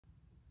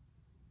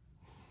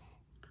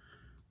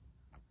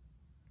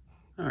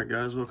Alright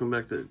guys, welcome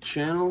back to the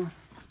channel.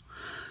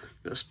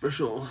 Got a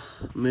special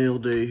mail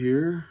day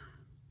here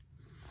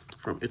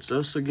from It's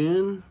Us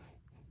Again,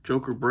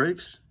 Jok3r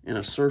Brakes, and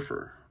a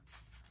surfer.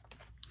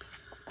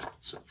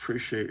 So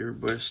appreciate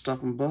everybody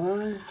stopping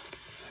by.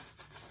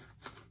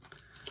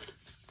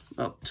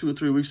 About 2 or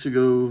 3 weeks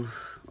ago,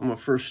 I'm gonna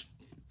first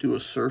do a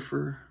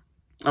surfer.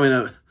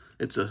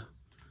 It's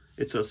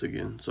Us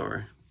Again,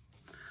 sorry.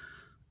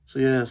 So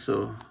yeah,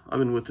 so I've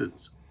been with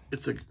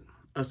It's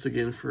Us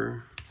Again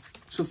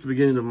since the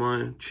beginning of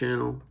my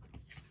channel.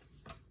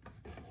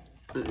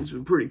 It's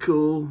been pretty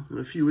cool. And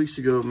a few weeks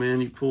ago,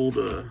 man,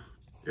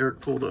 Eric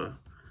pulled a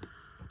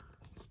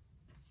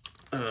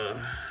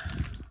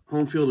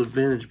home field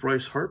advantage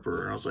Bryce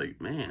Harper. And I was like,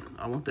 man,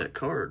 I want that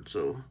card.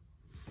 So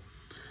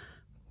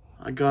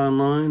I got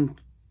online,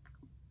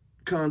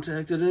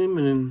 contacted him,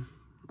 and then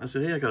I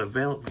said, hey, I got a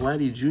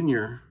Vladdy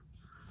Jr.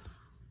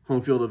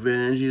 home field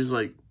advantage. He's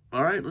like,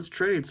 all right, let's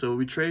trade. So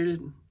we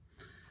traded,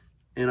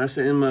 and I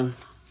sent him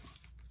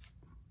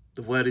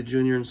the Vladdy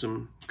Jr. and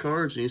some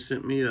cards, and he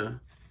sent me a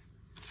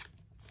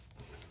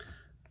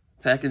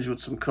package with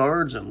some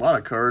cards, and a lot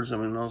of cards. I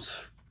mean, I was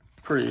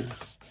pretty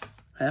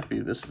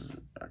happy.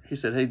 He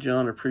said, hey,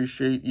 John,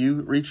 appreciate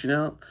you reaching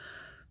out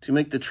to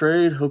make the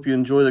trade. Hope you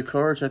enjoy the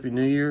cards. Happy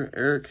New Year,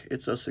 Eric.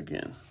 It's Us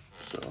Again.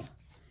 So,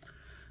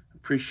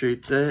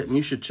 appreciate that. And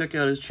you should check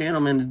out his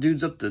channel, man. The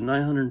dude's up to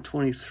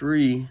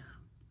 923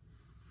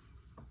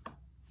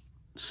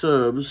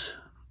 subs.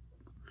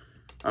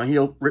 He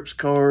rips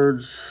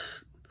cards.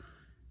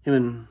 Him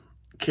and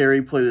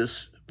Carrie play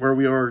this Where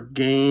We Are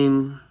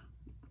game,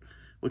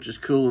 which is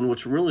cool. And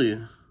what's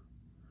really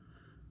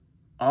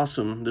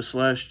awesome, this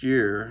last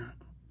year,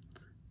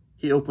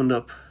 he opened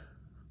up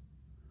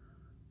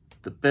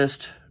the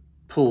best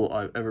pull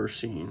I've ever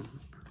seen.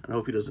 I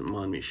hope he doesn't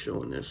mind me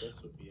showing this.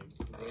 This would be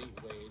a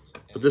great way to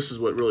end. But this is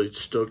what really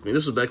stoked me.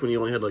 This is back when he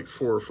only had like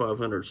 400 or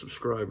 500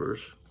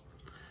 subscribers.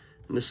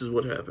 And this is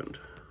what happened.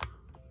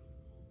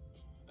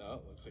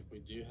 Oh, looks like we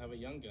do have a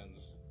Young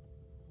Guns.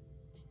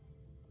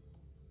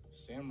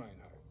 Sam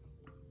Reinhart.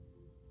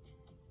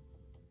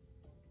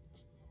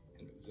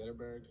 And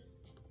Zetterberg.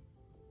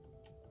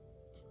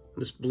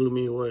 This blew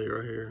me away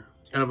right here.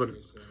 Kind of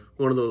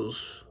one of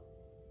those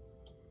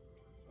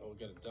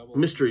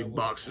mystery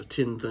boxes,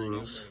 tin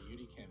things.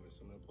 I'm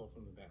gonna pull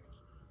from the back.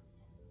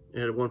 It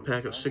had one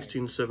pack of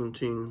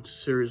 16-17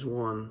 Series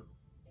 1.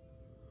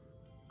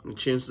 And the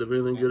chances of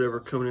anything good ever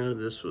coming out of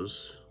this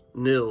was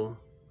nil.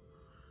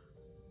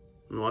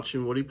 And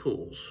watching what he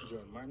pulls.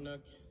 Jordan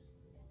Martinook.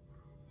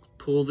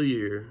 Pull of the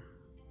year.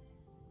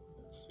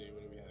 Let's see,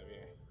 what do we have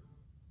here?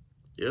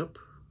 Yep.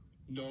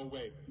 No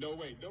way, no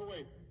way, no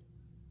way.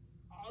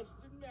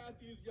 Austin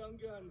Matthews, Young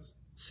Guns.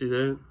 See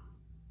that?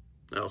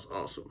 That was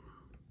awesome.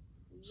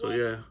 So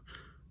yeah,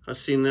 I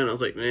seen that. I was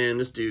like, man,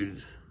 this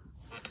dude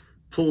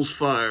pulls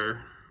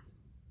fire.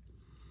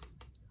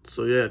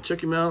 So yeah,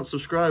 check him out.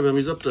 Subscribe him.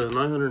 He's up to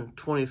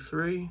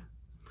 923.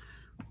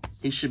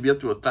 He should be up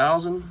to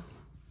 1,000.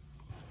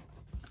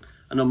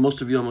 I know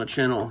most of you on my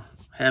channel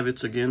have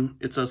It's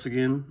Us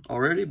Again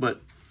already,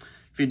 but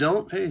if you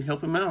don't, hey,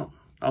 help him out.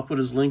 I'll put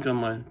his link on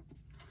my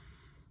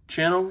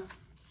channel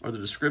or the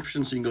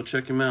description so you can go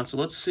check him out. So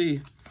let's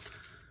see.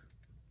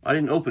 I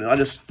didn't open it. I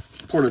just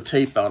poured a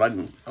tape out. I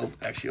didn't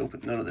actually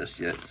open none of this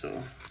yet,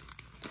 so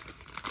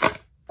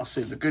I'll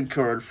save the good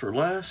card for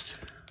last.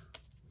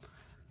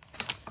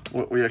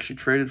 What we actually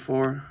traded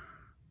for.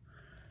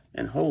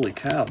 And holy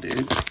cow,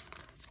 dude.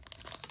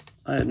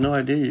 I had no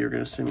idea you were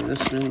going to send me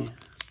this many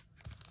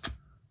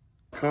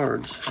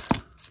cards,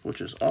 which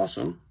is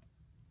awesome.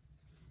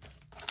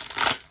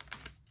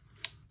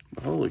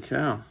 But holy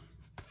cow.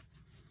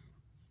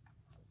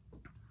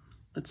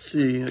 Let's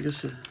see, I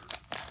guess it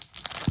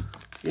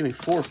gave me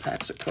 4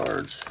 packs of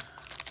cards.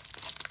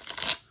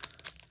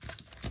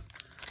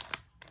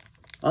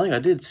 I think I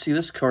did see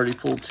this card he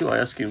pulled too. I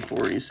asked him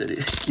for it. He said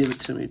he'd give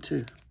it to me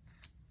too.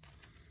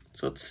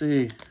 So let's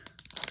see.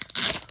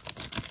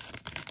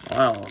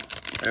 Wow,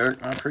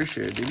 Eric, I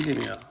appreciate it, dude. You gave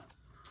me a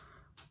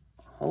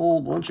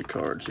whole bunch of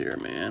cards here,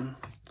 man.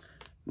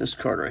 This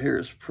card right here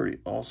is pretty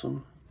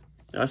awesome.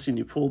 I seen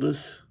you pull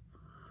this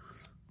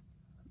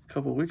a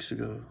couple weeks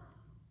ago.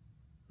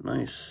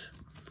 Nice.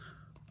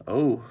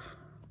 Oh,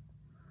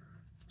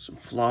 some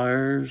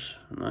Flyers.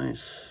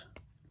 Nice.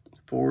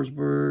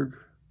 Forsberg.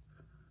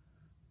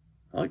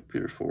 I like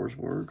Peter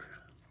Forsberg.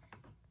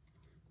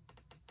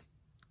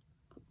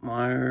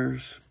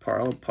 Myers.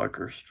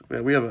 Parkhurst.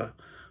 Yeah, we have a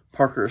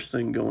Parkhurst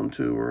thing going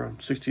too. We're a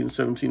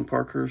 16-17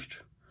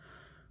 Parkhurst,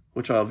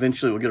 which I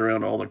eventually will get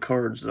around to all the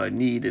cards that I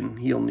need and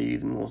he'll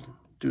need, and we'll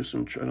do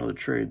another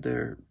trade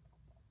there.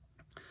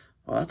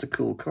 Well, that's a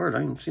cool card. I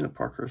haven't seen a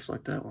Parkhurst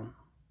like that one.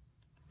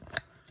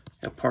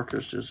 Yeah,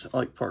 I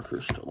like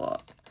Parkhurst a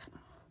lot.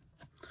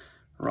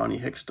 Ronnie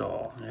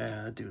Hickstall.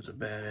 Yeah, that dude's a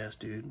badass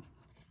dude.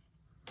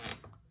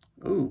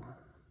 Ooh.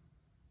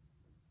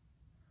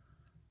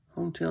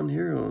 Hometown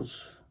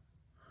Heroes.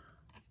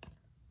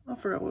 I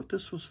forgot what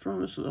this was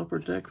from. This was Upper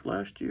Deck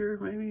last year,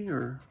 maybe,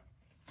 or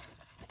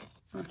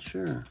not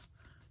sure.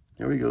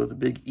 There we go, the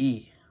big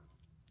E.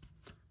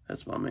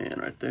 That's my man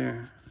right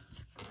there.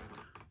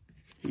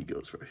 He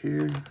goes right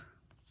here.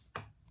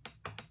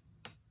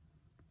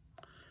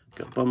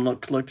 Got Bum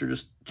Luck Collector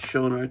just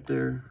showing right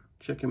there.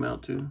 Check him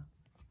out too.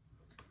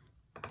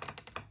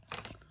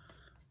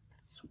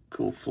 Some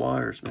cool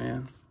flyers,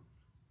 man.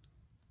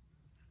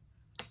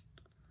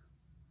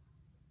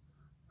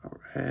 Our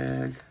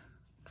Hag.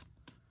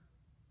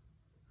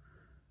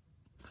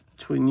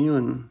 Between you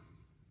and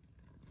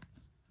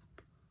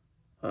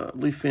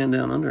Leaf Fan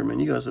Down Under, man,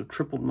 you guys have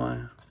tripled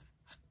my...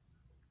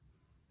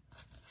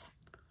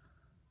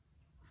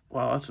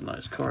 Wow, that's a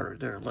nice card right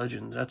there.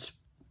 Legend, that's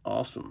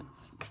awesome.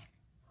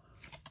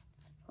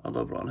 I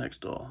love Ron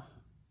Hextall.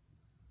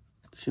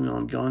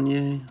 Simeon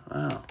Gagne.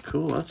 Wow,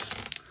 cool. That's...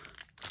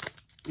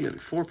 You got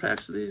 4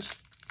 packs of these?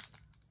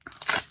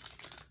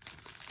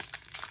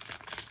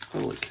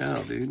 Holy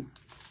cow, dude.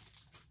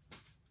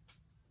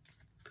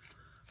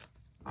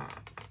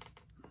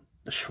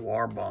 The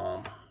Jok3r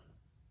Bomb.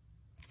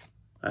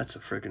 That's a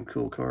freaking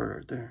cool card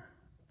right there.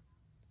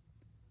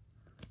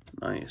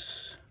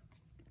 Nice.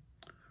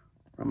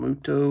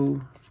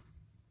 Ramuto.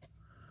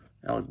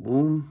 Alec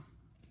Boom.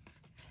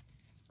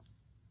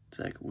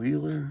 Zach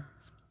Wheeler.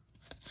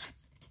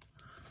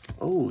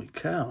 Holy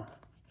cow.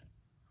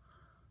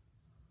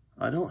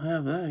 I don't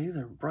have that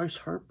either. Bryce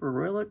Harper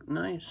Relic.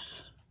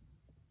 Nice.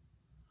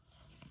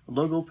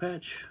 Logo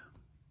patch.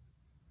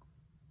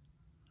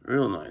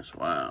 Real nice.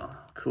 Wow.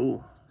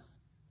 Cool.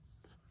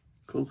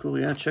 Cool, cool.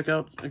 Yeah, check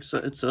out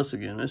It's Us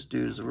again. This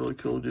dude is a really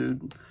cool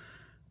dude.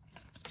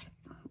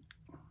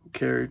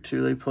 Carry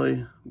too. They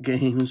play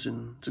games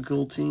and it's a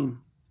cool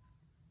team.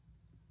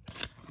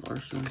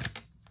 Larson.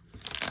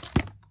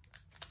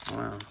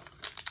 Wow.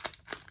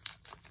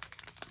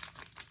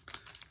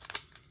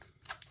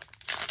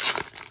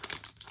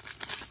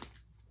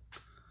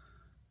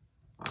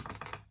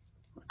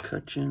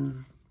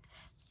 McCutcheon.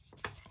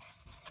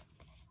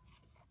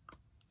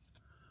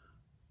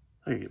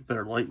 I get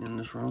better lighting in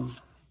this room.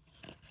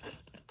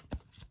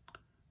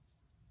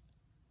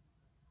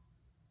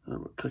 I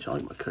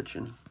like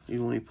McCutcheon,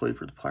 even when he played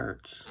for the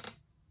Pirates.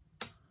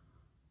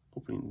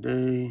 Opening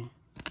day.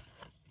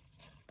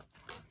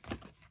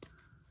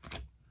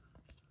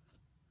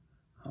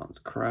 Hans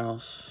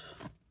Kraus.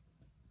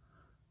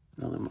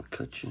 Another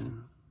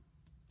McCutcheon.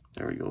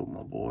 There we go,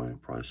 my boy,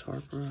 Bryce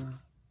Harper.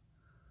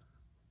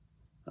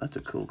 That's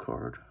a cool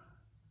card.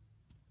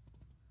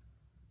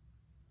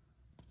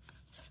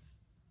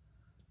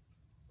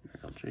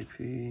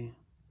 JP.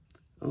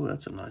 Oh,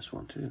 that's a nice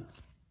one too.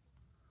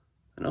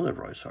 Another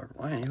Bryce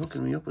Harper. Man, you're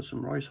hooking me up with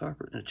some Bryce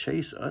Harper. And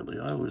Chase Utley.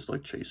 I always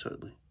like Chase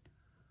Utley.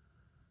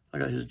 I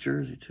got his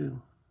jersey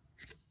too.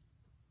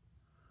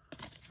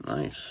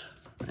 Nice.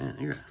 Man,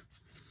 here.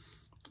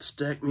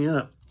 Stack me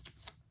up.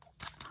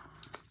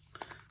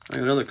 I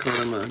got another card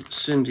I'm going to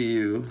send to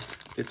you.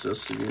 It's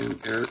Us again.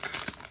 Eric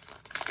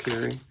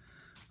Carey.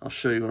 I'll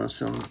show you when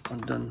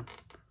I'm done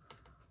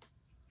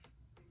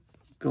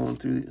going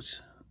through these.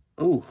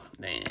 Oh,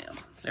 damn.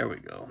 There we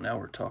go. Now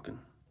we're talking.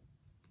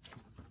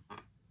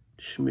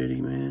 Schmitty,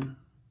 man.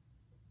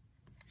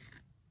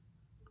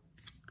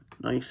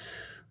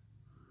 Nice.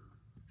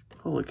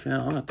 Holy cow. I'm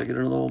going to have to get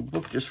another old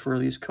book just for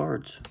these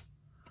cards.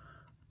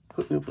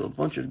 Hook me up with a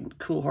bunch of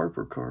cool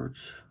Harper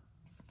cards.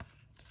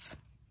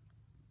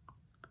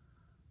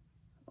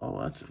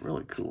 Oh, that's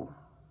really cool.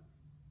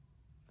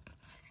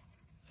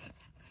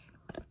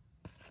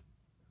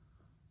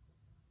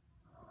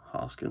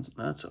 Hoskins,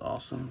 that's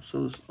awesome.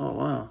 So is, oh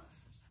wow.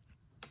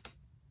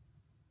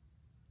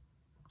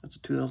 That's a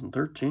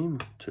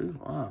 2013 too.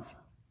 Wow.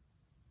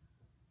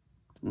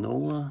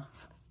 Nola.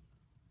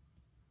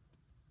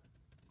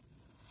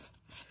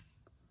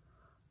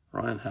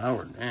 Ryan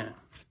Howard, man.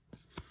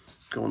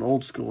 Going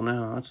old school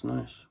now. That's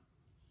nice.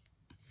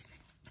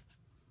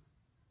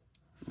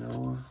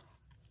 Nola.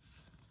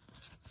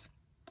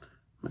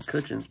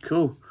 McCutcheon,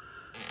 cool.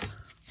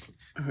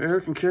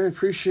 Eric and Carrie,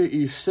 appreciate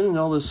you sending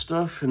all this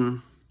stuff.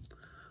 And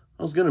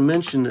I was going to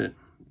mention that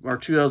our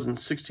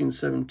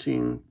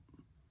 2016-17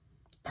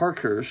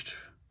 Parkhurst,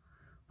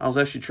 I was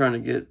actually trying to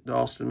get the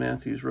Austin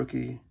Matthews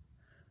rookie,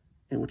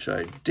 in which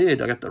I did.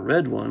 I got the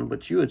red one,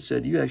 but you had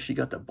said you actually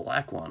got the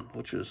black one,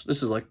 which is,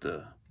 this is like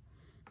the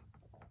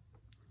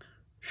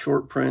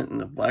short print,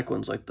 and the black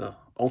one's like the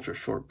ultra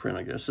short print,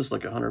 I guess. This is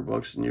like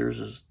 $100, and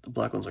yours is, the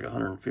black one's like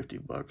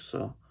 $150,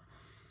 so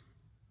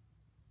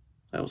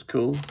that was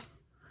cool.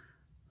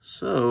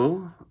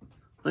 So,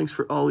 thanks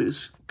for all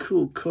these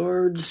cool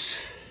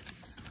cards.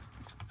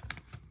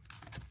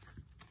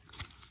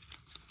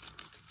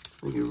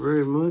 Thank you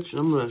very much.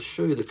 I'm going to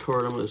show you the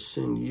card I'm going to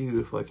send you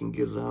if I can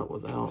get it out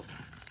without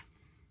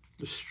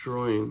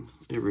destroying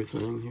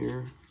everything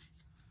here.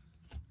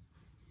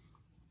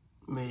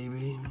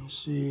 Maybe. Let me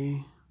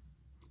see.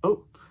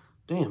 Oh,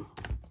 damn.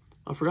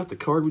 I forgot the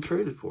card we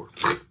traded for.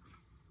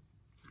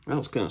 That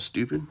was kind of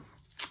stupid.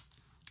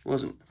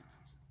 Wasn't.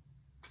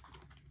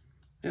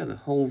 Yeah, the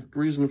whole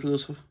reason for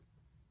this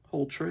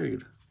whole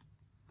trade.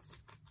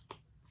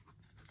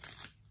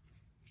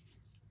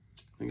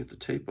 Let me get the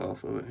tape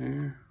off of it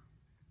here.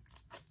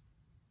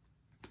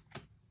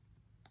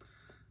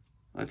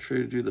 I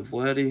traded you the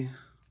Vladdy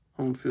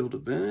home field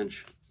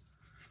advantage.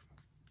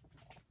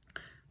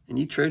 And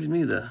you traded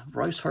me the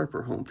Bryce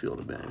Harper home field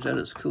advantage. That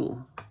is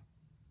cool.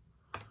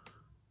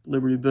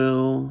 Liberty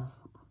Bell.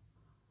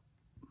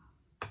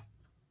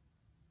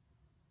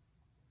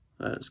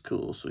 That is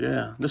cool. So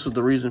yeah, this was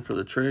the reason for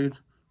the trade.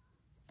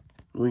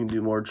 We can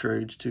do more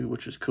trades too,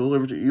 which is cool.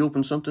 Every time you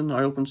open something,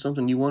 I open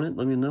something, you want it,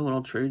 let me know and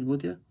I'll trade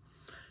with you.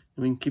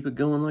 And we can keep it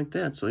going like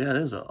that. So yeah,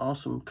 that is an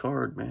awesome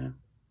card, man.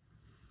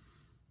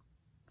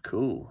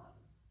 Cool.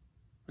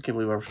 I can't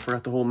believe I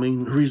forgot the whole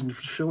main reason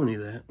for showing you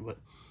that. But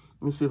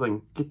let me see if I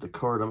can get the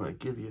card I'm going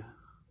to give you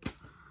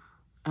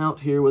out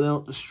here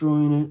without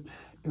destroying it.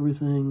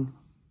 Everything.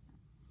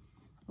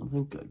 I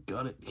think I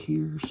got it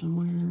here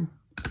somewhere.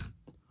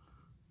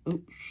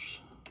 Oops.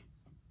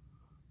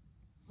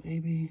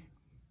 Maybe.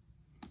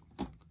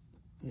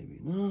 Maybe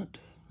not.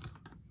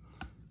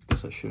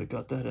 Guess I should have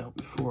got that out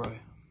before I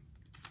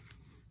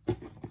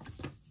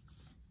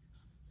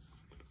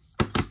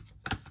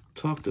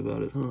talked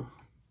about it, huh?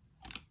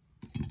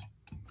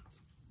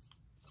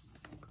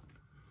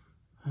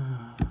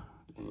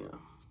 Damn.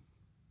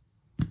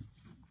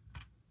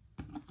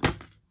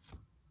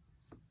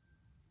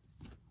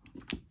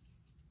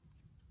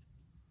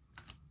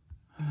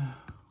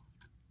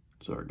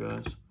 Sorry,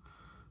 guys.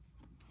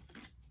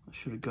 I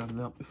should have gotten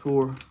it out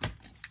before.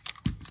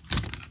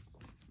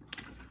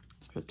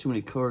 Got too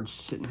many cards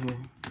sitting here.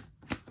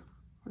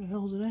 Where the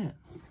hell is it at?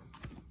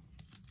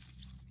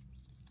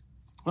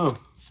 Oh.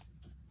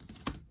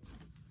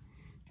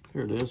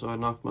 Here it is. I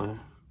knocked my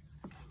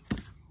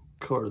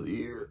card of the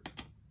year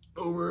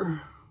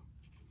over.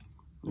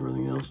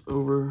 Everything else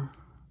over.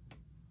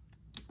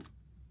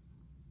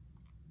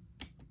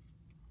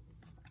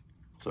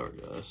 Sorry,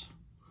 guys.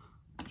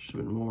 Should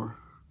have been more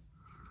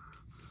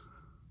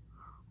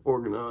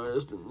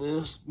organized than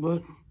this,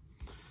 but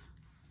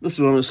this is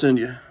what I'm going to send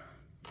you.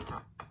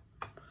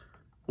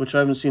 Which I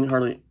haven't seen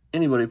hardly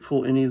anybody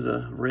pull any of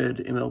the red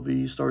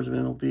MLB, Stars of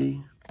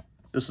MLB.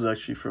 This is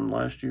actually from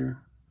last year.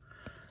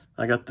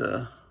 I got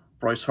the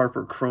Bryce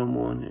Harper Chrome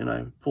one, and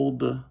I pulled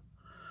the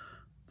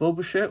Bo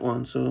Bichette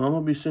one. So I'm going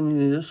to be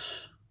sending you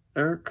this,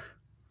 Eric.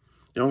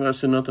 You don't got to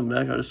send nothing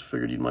back. I just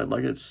figured you might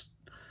like it. It's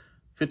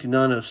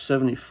 59 of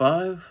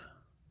 75.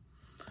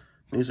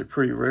 These are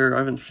pretty rare. I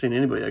haven't seen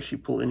anybody actually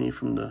pull any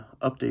from the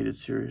updated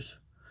series.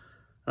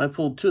 I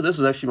pulled two. This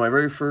is actually my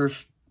very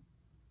first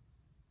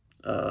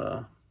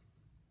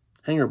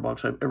hanger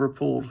box I've ever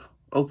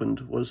opened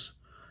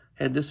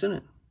had this in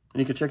it. And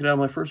you can check it out in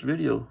my first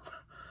video.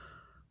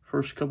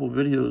 First couple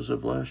videos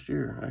of last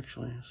year,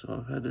 actually. So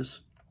I've had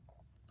this.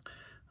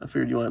 I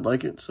figured you might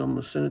like it, so I'm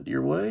going to send it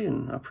your way.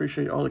 And I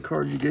appreciate all the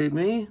cards you gave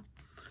me.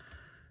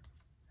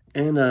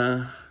 And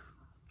your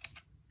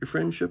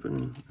friendship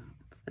and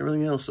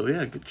everything else. So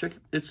yeah, check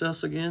It's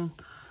Us again.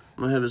 I'm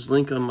going to have his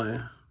link on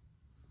my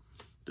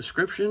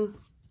description.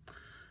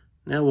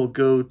 Now we'll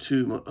go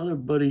to my other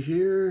buddy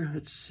here.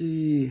 Let's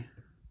see.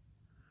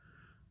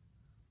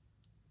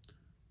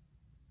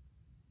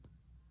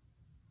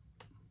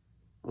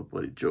 My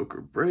buddy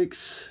Jok3r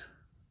breaks.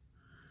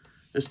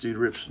 This dude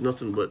rips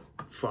nothing but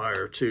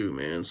fire too,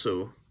 man.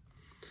 So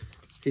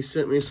he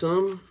sent me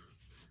some.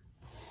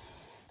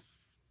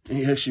 And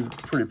he actually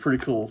pretty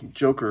cool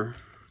Jok3r.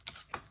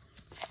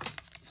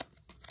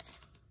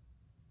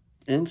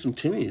 And some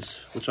Timmys,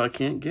 which I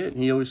can't get.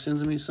 He always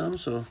sends me some,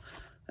 so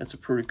that's a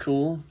pretty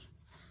cool.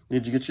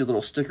 Need to get you a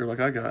little sticker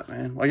like I got,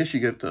 man. Well, I guess you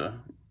get the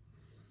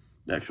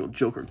actual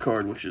Jok3r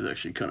card, which is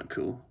actually kind of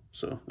cool.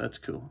 So that's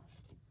cool.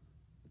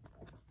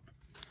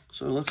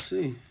 So let's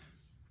see.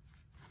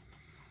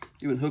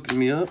 You've been hooking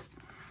me up.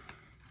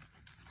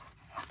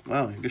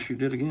 Wow, I guess you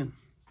did again.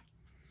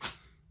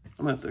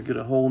 I'm gonna have to get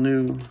a whole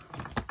new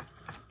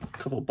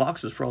couple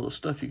boxes for all the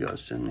stuff you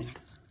guys send me.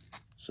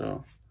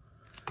 So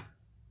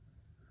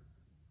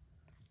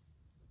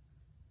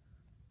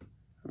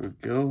there we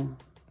go.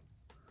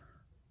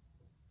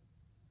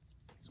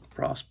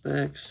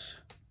 Prospects,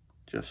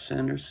 Jeff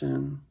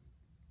Sanderson,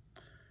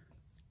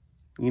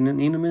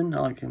 Nieneman, I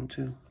like him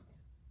too.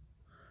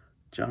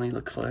 Johnny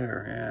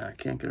Leclerc, yeah, I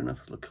can't get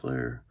enough of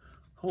Leclerc.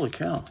 Holy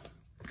cow.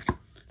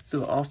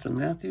 Threw Austin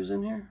Matthews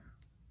in here?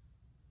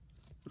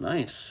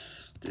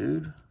 Nice,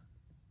 dude.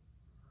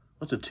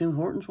 What's a Tim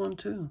Hortons one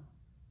too?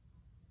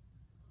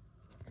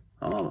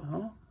 I'm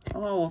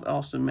all with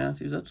Austin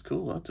Matthews. That's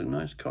cool. That's a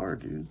nice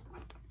card, dude.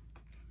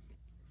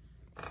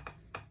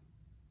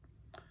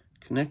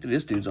 Connected.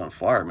 This dude's on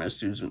fire, man. This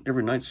dude's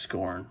every night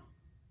scoring.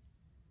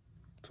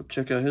 So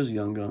check out his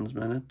young guns,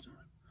 man.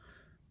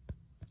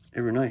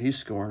 Every night he's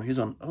scoring. He's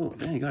on. Oh,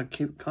 dang, you got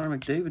Connor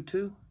McDavid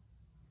too.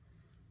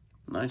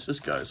 Nice. This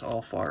guy's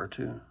all fire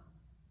too.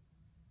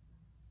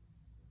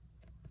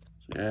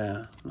 So,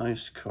 yeah,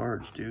 nice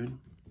cards, dude.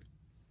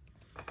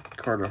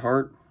 Carter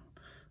Hart.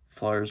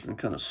 Flyers been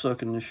kind of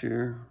sucking this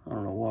year. I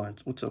don't know why.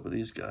 What's up with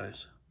these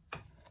guys?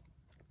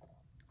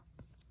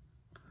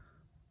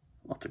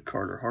 Lots of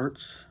Carter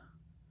Harts.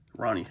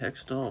 Ronnie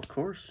Hextall, of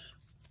course.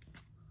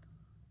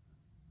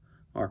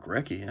 Mark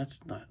Recchi, that's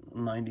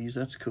 90s.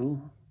 That's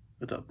cool.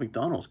 With a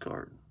McDonald's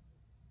card.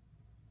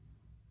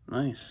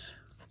 Nice.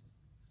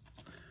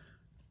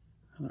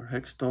 Another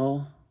hex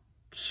doll.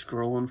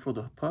 Scrolling for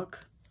the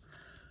puck.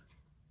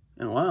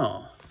 And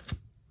wow.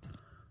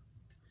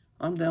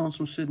 I'm down with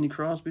some Sidney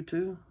Crosby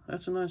too.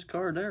 That's a nice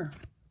card there.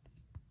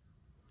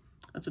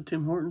 That's a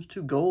Tim Hortons.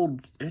 2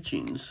 gold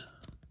etchings.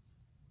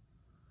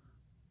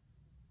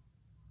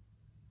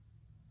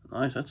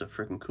 Nice. That's a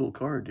freaking cool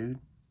card, dude.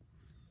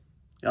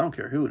 I don't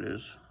care who it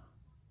is.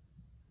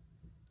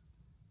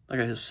 I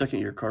got his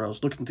 2nd-year card. I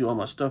was looking through all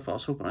my stuff. I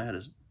was hoping I had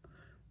his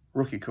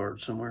rookie card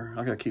somewhere.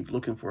 I gotta keep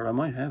looking for it. I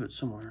might have it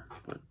somewhere,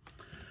 but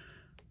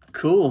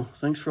cool.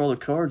 Thanks for all the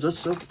cards. Let's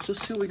see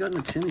what we got in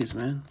the tinnies,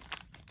 man.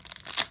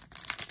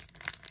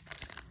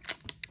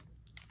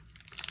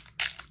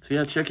 So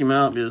yeah, check him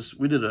out because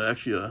we did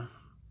actually a.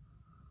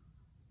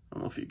 I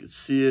don't know if you could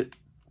see it.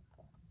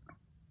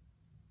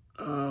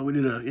 We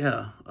did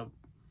a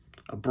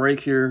break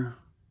here,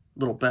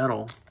 little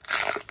battle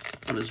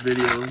on this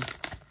video.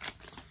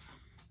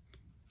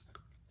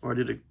 Or I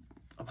did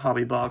a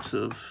hobby box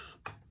of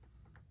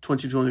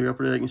 2023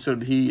 Upper Deck, and so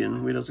did he,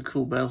 and we had a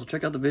cool battle. So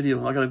check out the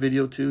video. I got a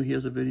video too. He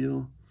has a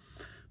video.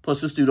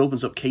 Plus, this dude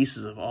opens up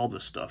cases of all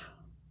this stuff.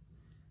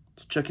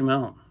 So check him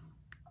out.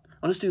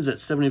 Oh, this dude's at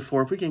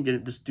 74. If we can't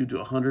get this dude to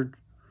 100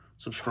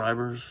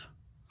 subscribers,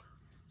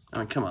 I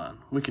mean, come on.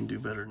 We can do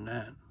better than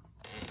that.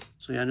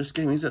 So yeah, just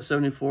give him. He's at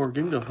 74.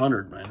 Give him to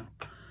 100, man.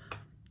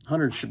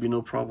 100 should be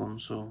no problem.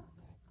 So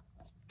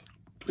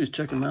please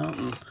check him out,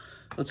 and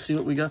let's see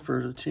what we got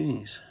for the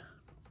teenies.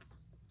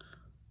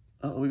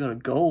 We got a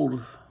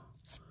gold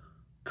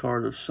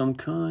card of some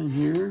kind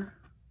here.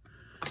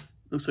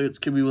 Looks like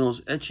it could be one of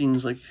those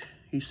etchings like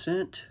he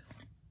sent.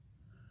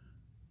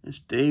 It's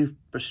Dave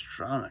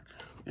Pastrnak.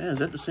 Yeah, is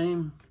that the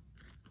same?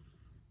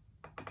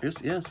 I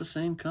guess, yeah, it's the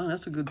same kind.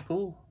 That's a good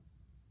pull.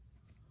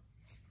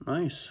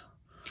 Nice.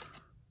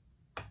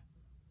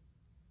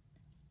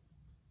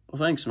 Well,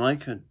 thanks,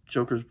 Mike.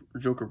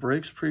 Jok3r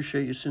Breaks.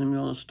 Appreciate you sending me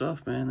all this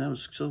stuff, man. That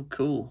was so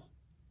cool.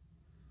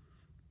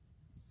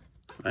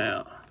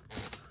 Yeah.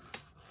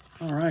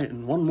 All right,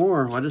 and one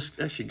more I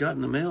just actually got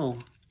in the mail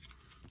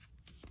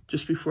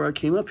just before I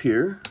came up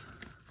here.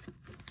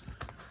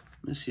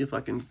 Let me see if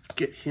I can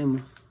get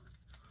him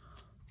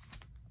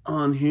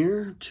on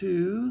here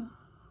too.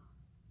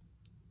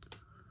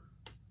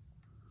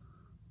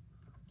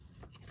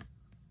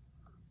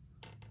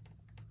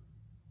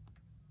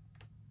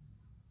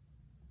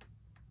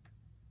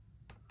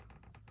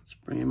 Let's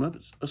bring him up.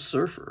 It's a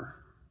surfer.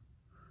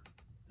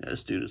 Yeah,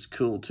 this dude is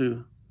cool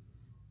too.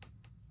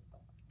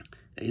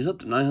 He's up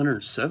to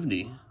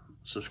 970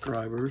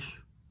 subscribers.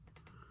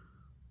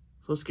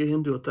 So let's get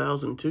him to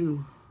 1,000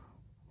 too.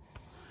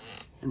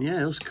 And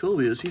yeah, it was cool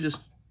because he just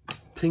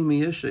pinged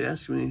me yesterday,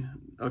 asked me,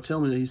 or tell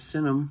me that he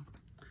sent him.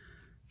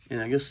 And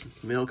I guess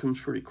mail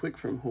comes pretty quick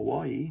from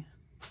Hawaii.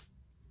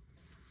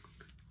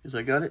 Because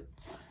I got it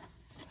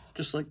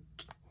just like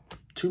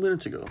 2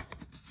 minutes ago.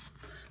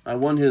 I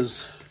won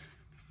his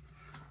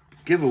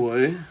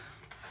giveaway.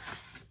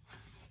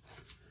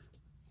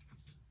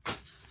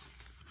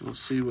 We'll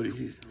see what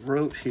he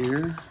wrote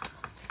here.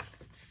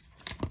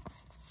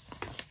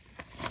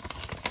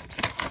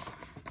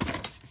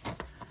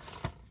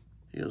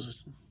 He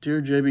goes,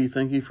 "Dear JB,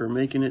 thank you for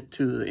making it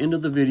to the end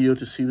of the video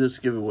to see this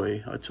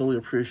giveaway. I totally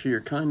appreciate your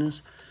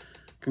kindness.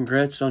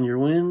 Congrats on your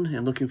win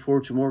and looking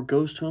forward to more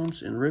ghost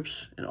hunts and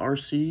rips and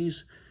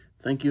RCs.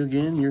 Thank you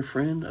again, your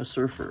friend, a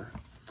surfer.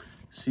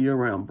 See you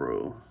around,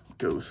 bro."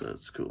 Ghost,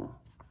 that's cool.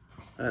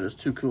 That is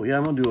too cool. Yeah,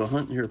 I'm going to do a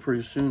hunt here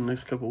pretty soon,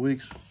 next couple of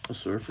weeks, a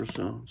surfer,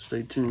 so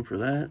stay tuned for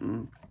that.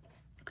 And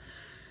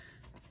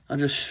I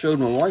just showed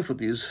my wife with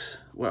these,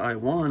 what I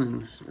won,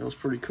 and it was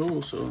pretty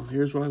cool. So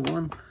here's what I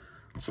won.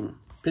 Some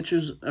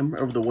pictures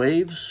of the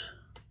waves.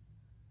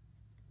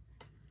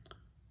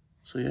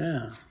 So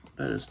yeah,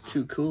 that is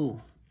too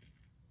cool.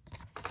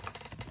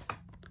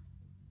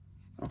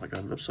 Oh, I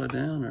got it upside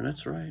down, or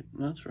that's right.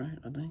 That's right,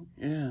 I think.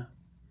 Yeah.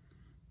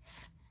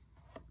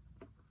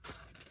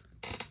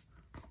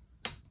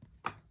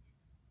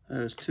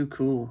 That is too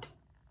cool.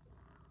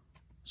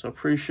 So I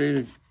appreciate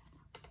it.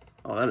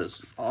 Oh, that is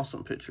an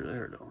awesome picture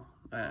there, though.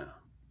 Man.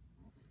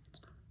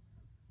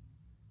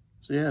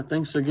 So yeah,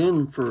 thanks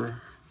again for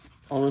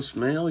all this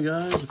mail,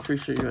 guys.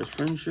 Appreciate you guys'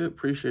 friendship.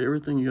 Appreciate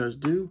everything you guys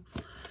do.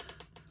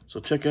 So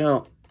check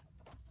out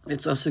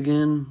It's Us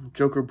Again,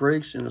 Jok3r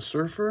Breaks, and a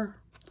Surfer.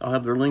 I'll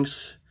have their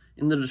links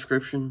in the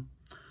description.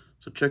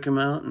 So check them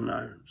out, and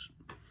I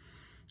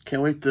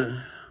can't wait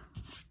to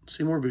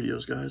see more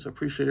videos, guys. I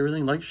appreciate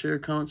everything. Like, share,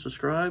 comment,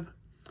 subscribe,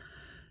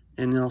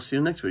 and I'll see you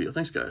in the next video.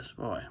 Thanks, guys.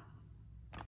 Bye-bye.